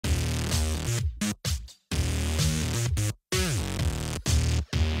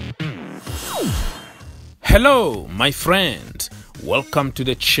Hello my friends, welcome to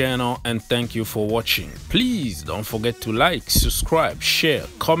the channel and thank you for watching. Please don't forget to like, subscribe, share,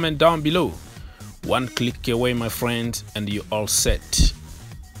 comment down below. One click away my friends and you're all set.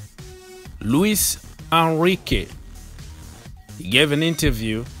 Luis Enrique, he gave an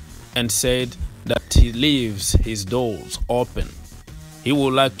interview and said that he leaves his doors open. He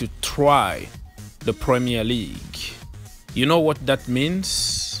would like to try the Premier League. You know what that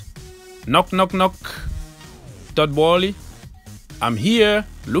means? Knock knock knock. Todd Bowley, I'm here,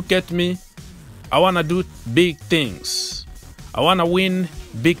 look at me. I want to do big things. I want to win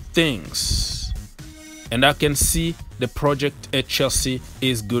big things. And I can see the project at Chelsea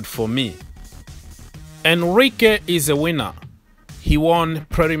is good for me. Enrique is a winner. He won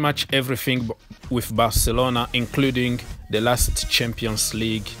pretty much everything with Barcelona, including the last Champions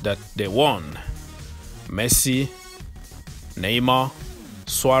League that they won. Messi, Neymar,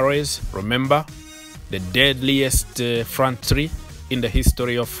 Suarez, remember? The deadliest front three in the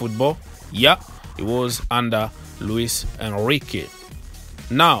history of football. Yeah, it was under Luis Enrique.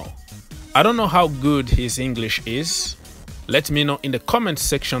 Now, I don't know how good his English is. Let me know in the comment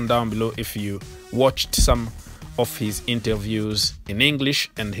section down below if you watched some of his interviews in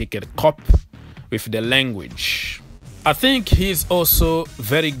English and he can cope with the language. I think he's also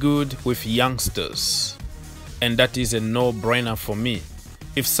very good with youngsters, and that is a no-brainer for me.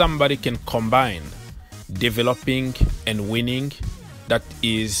 If somebody can combine developing and winning, that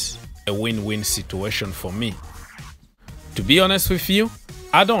is a win-win situation for me. To be honest with you,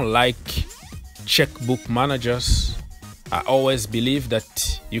 I don't like checkbook managers. I always believe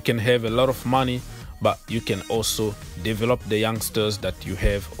that you can have a lot of money, but you can also develop the youngsters that you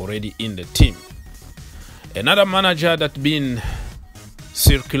have already in the team. Another manager that's been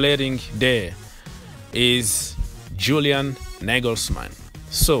circulating there is Julian Nagelsmann.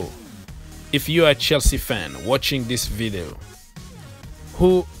 So if you are a Chelsea fan watching this video,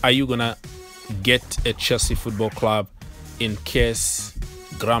 who are you gonna get at Chelsea Football Club in case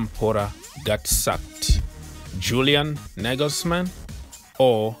Graham Potter got sacked? Julian Nagelsmann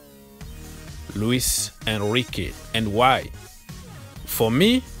or Luis Enrique, and why? For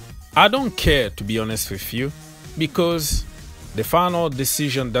me, I don't care, to be honest with you, because the final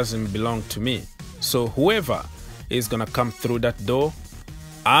decision doesn't belong to me. So whoever is gonna come through that door,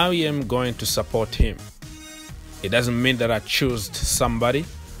 I am going to support him. It doesn't mean that I choose somebody,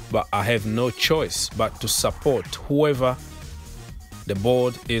 but I have no choice but to support whoever the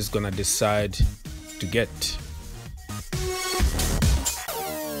board is gonna decide to get.